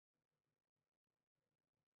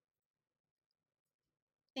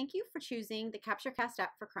Thank you for choosing the CaptureCast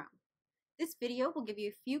app for Chrome. This video will give you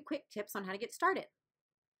a few quick tips on how to get started.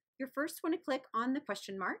 You'll first want to click on the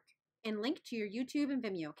question mark and link to your YouTube and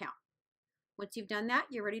Vimeo account. Once you've done that,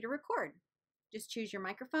 you're ready to record. Just choose your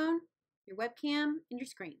microphone, your webcam, and your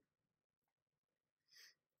screen.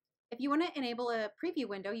 If you want to enable a preview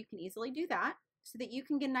window, you can easily do that so that you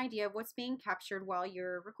can get an idea of what's being captured while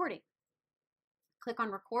you're recording. Click on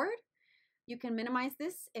record. You can minimize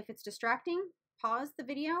this if it's distracting, pause the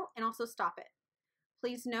video, and also stop it.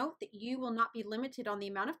 Please note that you will not be limited on the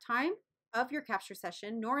amount of time of your capture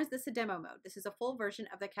session, nor is this a demo mode. This is a full version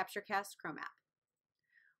of the CaptureCast Chrome app.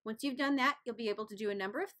 Once you've done that, you'll be able to do a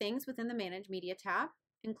number of things within the Manage Media tab,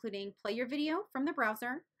 including play your video from the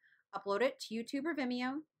browser, upload it to YouTube or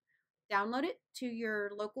Vimeo, download it to your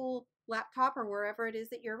local laptop or wherever it is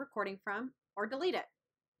that you're recording from, or delete it.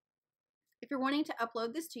 If you're wanting to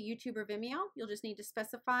upload this to YouTube or Vimeo, you'll just need to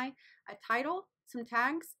specify a title, some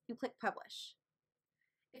tags, and click Publish.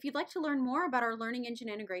 If you'd like to learn more about our Learning Engine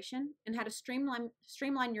integration and how to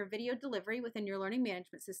streamline your video delivery within your learning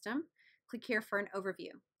management system, click here for an overview.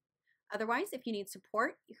 Otherwise, if you need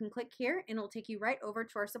support, you can click here and it'll take you right over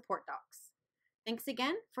to our support docs. Thanks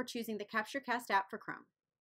again for choosing the CaptureCast app for Chrome.